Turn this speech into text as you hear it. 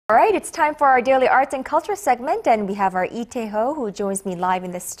All right, it's time for our daily arts and culture segment, and we have our Lee Tae-ho who joins me live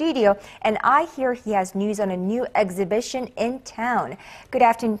in the studio, and I hear he has news on a new exhibition in town. Good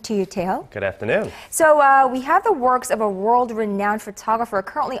afternoon to you, Tae-ho. Good afternoon. So we have the works of a world-renowned photographer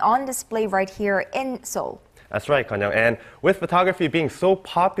currently on display right here in Seoul. That's right, Kwon-young. And with photography being so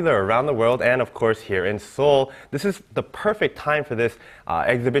popular around the world and, of course, here in Seoul, this is the perfect time for this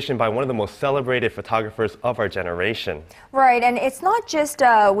exhibition by one of the most celebrated photographers of our generation. Right, and it's not just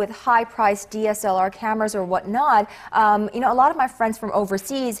with high-priced DSLR cameras or whatnot. A lot of my friends from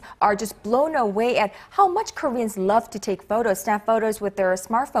overseas are just blown away at how much Koreans love to take photos, snap photos with their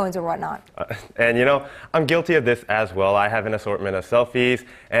smartphones or whatnot. I'm guilty of this as well. I have an assortment of selfies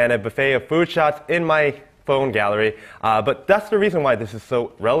and a buffet of food shots in my phone gallery, but that's the reason why this is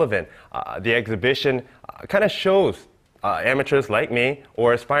so relevant. The exhibition kind of shows amateurs like me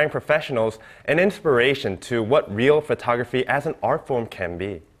or aspiring professionals an inspiration to what real photography as an art form can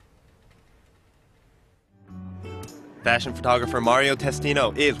be. Fashion photographer Mario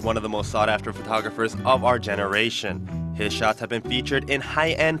Testino is one of the most sought-after photographers of our generation. His shots have been featured in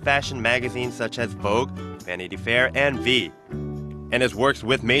high-end fashion magazines such as Vogue, Vanity Fair, and V. And his works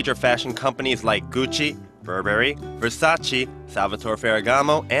with major fashion companies like Gucci, Burberry, Versace, Salvatore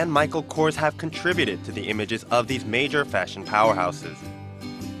Ferragamo, and Michael Kors have contributed to the images of these major fashion powerhouses.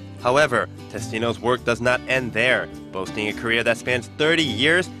 However, Testino's work does not end there. Boasting a career that spans 30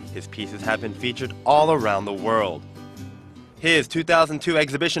 years, his pieces have been featured all around the world. His 2002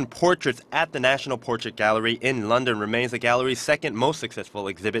 exhibition Portraits at the National Portrait Gallery in London remains the gallery's second most successful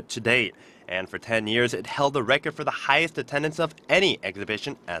exhibit to date, and for 10 years it held the record for the highest attendance of any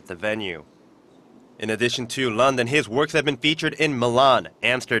exhibition at the venue. In addition to London, his works have been featured in Milan,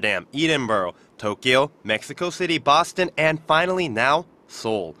 Amsterdam, Edinburgh, Tokyo, Mexico City, Boston, and finally now,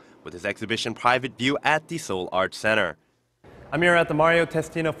 Seoul, with his exhibition Private View at the Seoul Art Center. I'm here at the Mario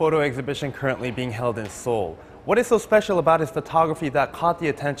Testino photo exhibition currently being held in Seoul. What is so special about his photography that caught the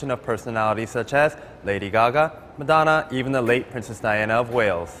attention of personalities such as Lady Gaga, Madonna, even the late Princess Diana of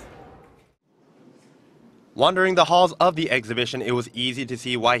Wales? Wandering the halls of the exhibition, it was easy to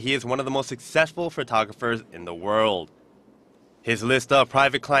see why he is one of the most successful photographers in the world. His list of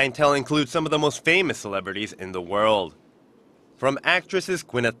private clientele includes some of the most famous celebrities in the world. From actresses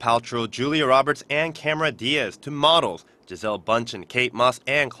Gwyneth Paltrow, Julia Roberts, and Cameron Diaz to models Gisele Bündchen, Kate Moss,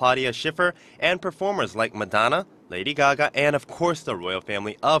 and Claudia Schiffer, and performers like Madonna, Lady Gaga, and of course the royal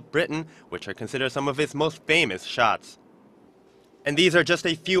family of Britain, which are considered some of his most famous shots. And these are just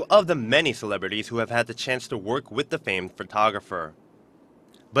a few of the many celebrities who have had the chance to work with the famed photographer.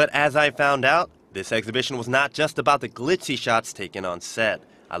 But as I found out, this exhibition was not just about the glitzy shots taken on set.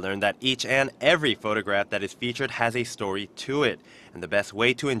 I learned that each and every photograph that is featured has a story to it. And the best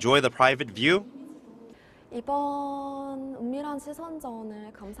way to enjoy the private view?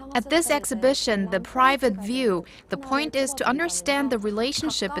 At this exhibition, The Private View, the point is to understand the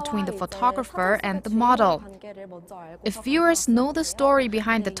relationship between the photographer and the model. If viewers know the story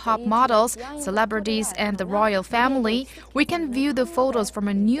behind the top models, celebrities, and the royal family, we can view the photos from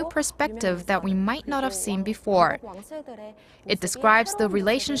a new perspective that we might not have seen before. It describes the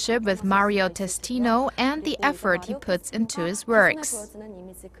relationship with Mario Testino and the effort he puts into his works.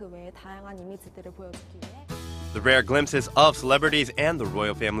 The rare glimpses of celebrities and the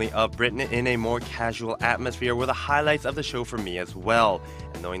royal family of Britain in a more casual atmosphere were the highlights of the show for me as well.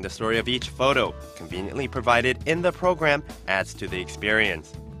 And knowing the story of each photo, conveniently provided in the program, adds to the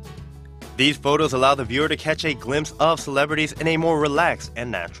experience. These photos allow the viewer to catch a glimpse of celebrities in a more relaxed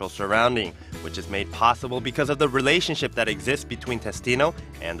and natural surrounding, which is made possible because of the relationship that exists between Testino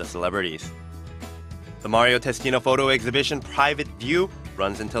and the celebrities. The Mario Testino photo exhibition Private View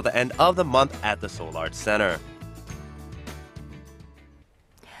runs until the end of the month at the Seoul Arts Center.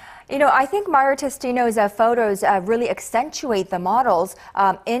 I think Mario Testino's photos really accentuate the models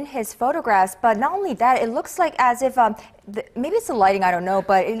in his photographs, but not only that, it looks like as if, maybe it's the lighting, I don't know,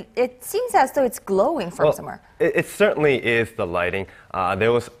 but it seems as though it's glowing from somewhere. It certainly is the lighting.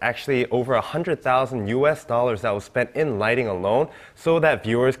 There was actually over $100,000 that was spent in lighting alone so that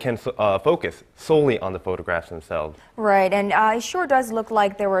viewers can focus solely on the photographs themselves. Right, and it sure does look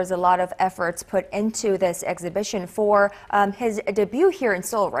like there was a lot of efforts put into this exhibition for his debut here in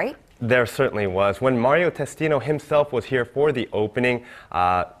Seoul, right? There certainly was. When Mario Testino himself was here for the opening,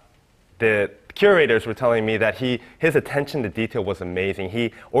 the curators were telling me that his attention to detail was amazing.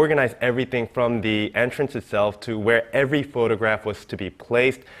 He organized everything from the entrance itself to where every photograph was to be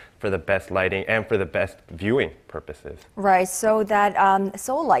placed for the best lighting and for the best viewing purposes. Right, so that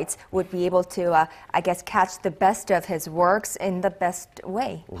Seoul lights would be able to, I guess, catch the best of his works in the best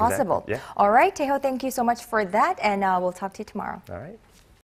way possible. Exactly, yeah. All right, Tae-ho, thank you so much for that, and we'll talk to you tomorrow. All right.